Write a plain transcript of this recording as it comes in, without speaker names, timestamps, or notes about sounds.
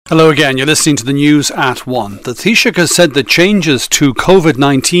Hello again, you're listening to the news at 1. The Taoiseach has said the changes to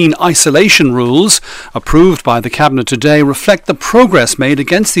COVID-19 isolation rules approved by the Cabinet today reflect the progress made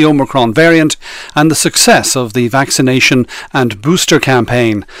against the Omicron variant and the success of the vaccination and booster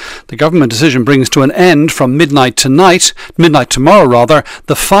campaign. The government decision brings to an end from midnight tomorrow, the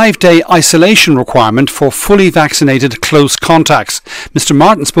 5-day isolation requirement for fully vaccinated close contacts. Mr.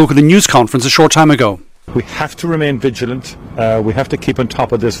 Martin spoke at a news conference a short time ago. We have to remain vigilant. We have to keep on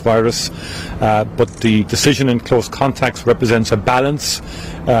top of this virus. But the decision in close contacts represents a balance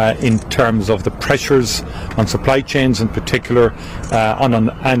in terms of the pressures on supply chains in particular, on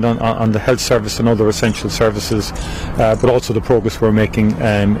the health service and other essential services, but also the progress we're making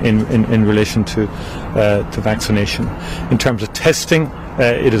in relation to vaccination. In terms of testing,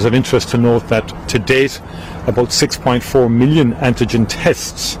 it is of interest to note that to date about 6.4 million antigen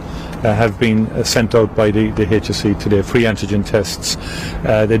tests have been sent out by the HSE today, free antigen tests.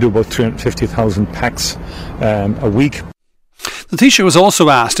 They do about 350,000 packs a week. The Taoiseach was also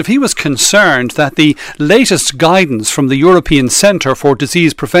asked if he was concerned that the latest guidance from the European Centre for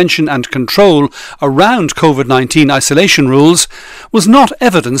Disease Prevention and Control around COVID-19 isolation rules was not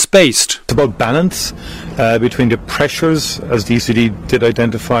evidence-based. It's about balance between the pressures, as the ECD did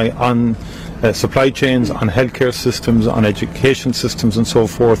identify, on supply chains, on healthcare systems, on education systems and so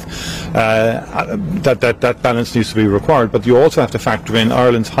forth. That balance needs to be required, but you also have to factor in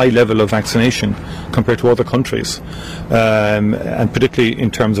Ireland's high level of vaccination compared to other countries, and particularly in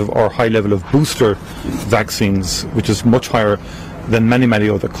terms of our high level of booster vaccines, which is much higher than many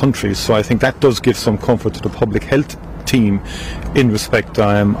other countries. So I think that does give some comfort to the public health team in respect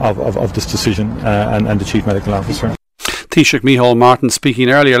of this decision and the Chief Medical Officer. Taoiseach Miche Martin speaking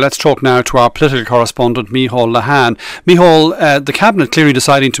earlier. Let's talk now to our political correspondent Miche Lehane. Miche, the Cabinet clearly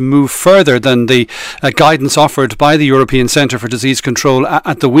deciding to move further than the guidance offered by the European Centre for Disease Control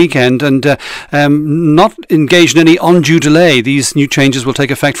at the weekend and not engaged in any undue delay. These new changes will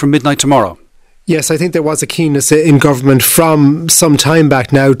take effect from midnight tomorrow. Yes, I think there was a keenness in government from some time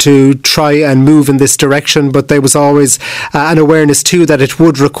back now to try and move in this direction, but there was always an awareness too that it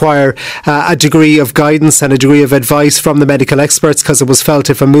would require a degree of guidance and a degree of advice from the medical experts, because it was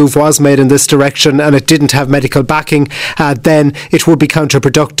felt if a move was made in this direction and it didn't have medical backing, then it would be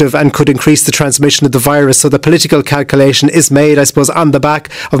counterproductive and could increase the transmission of the virus. So the political calculation is made, I suppose, on the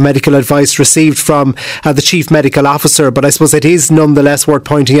back of medical advice received from the Chief Medical Officer. But I suppose it is nonetheless worth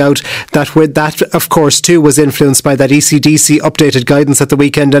pointing out that with that, of course, too, was influenced by that ECDC updated guidance at the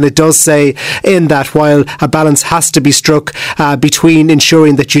weekend, and it does say in that while a balance has to be struck between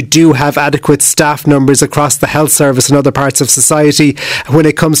ensuring that you do have adequate staff numbers across the health service and other parts of society when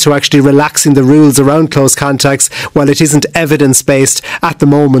it comes to actually relaxing the rules around close contacts, well, it isn't evidence-based at the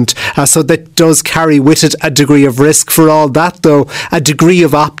moment. So that does carry with it a degree of risk. For all that, though, a degree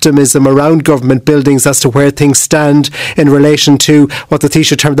of optimism around government buildings as to where things stand in relation to what the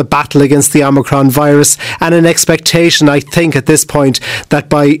Taoiseach termed the battle against the Omicron virus, and an expectation, I think, at this point that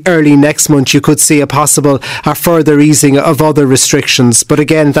by early next month you could see a possible further easing of other restrictions. But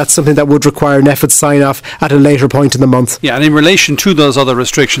again, that's something that would require NPHET sign-off at a later point in the month. Yeah, and in relation to those other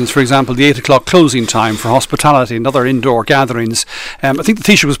restrictions, for example, the 8 o'clock closing time for hospitality and other indoor gatherings, I think the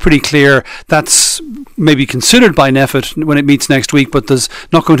Taoiseach was pretty clear that's maybe considered by NPHET when it meets next week, but there's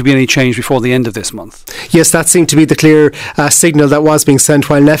not going to be any change before the end of this month. Yes, that seemed to be the clear signal that was being sent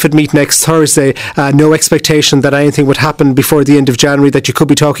while NPHET meet next Thursday. No expectation that anything would happen before the end of January, that you could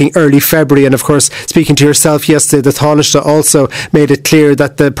be talking early February. And of course, speaking to yourself yesterday, the Taoiseach also made it clear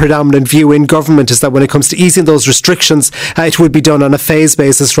that the predominant view in government is that when it comes to easing those restrictions, it would be done on a phase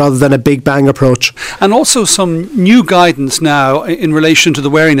basis rather than a big bang approach. And also some new guidance now in relation to the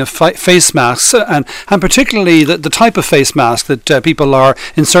wearing of face masks and particularly the type of face mask that people are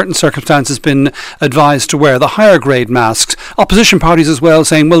in certain circumstances been advised to wear, the higher grade masks. Opposition parties as well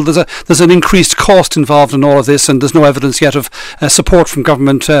saying, well, there's an increased cost involved in all of this and there's no evidence yet of support from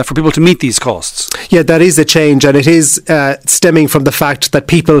government for people to meet these costs. Yeah, that is a change, and it is stemming from the fact that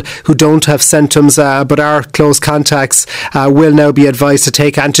people who don't have symptoms but are close contacts will now be advised to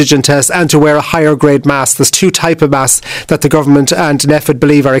take antigen tests and to wear a higher grade mask. There's two types of masks that the government and NPHET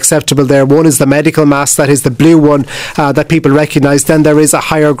believe are acceptable there. One is the medical mask, that is the blue one that people recognise. Then there is a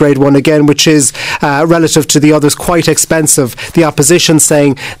higher grade one again, which is relative to the others quite expensive. The opposition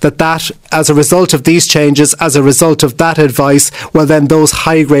saying that as a result of these changes, as a result of that advice, well then those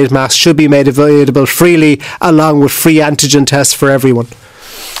high grade masks should be made available freely along with free antigen tests for everyone.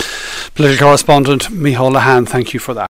 Political correspondent Miche Lehane, thank you for that.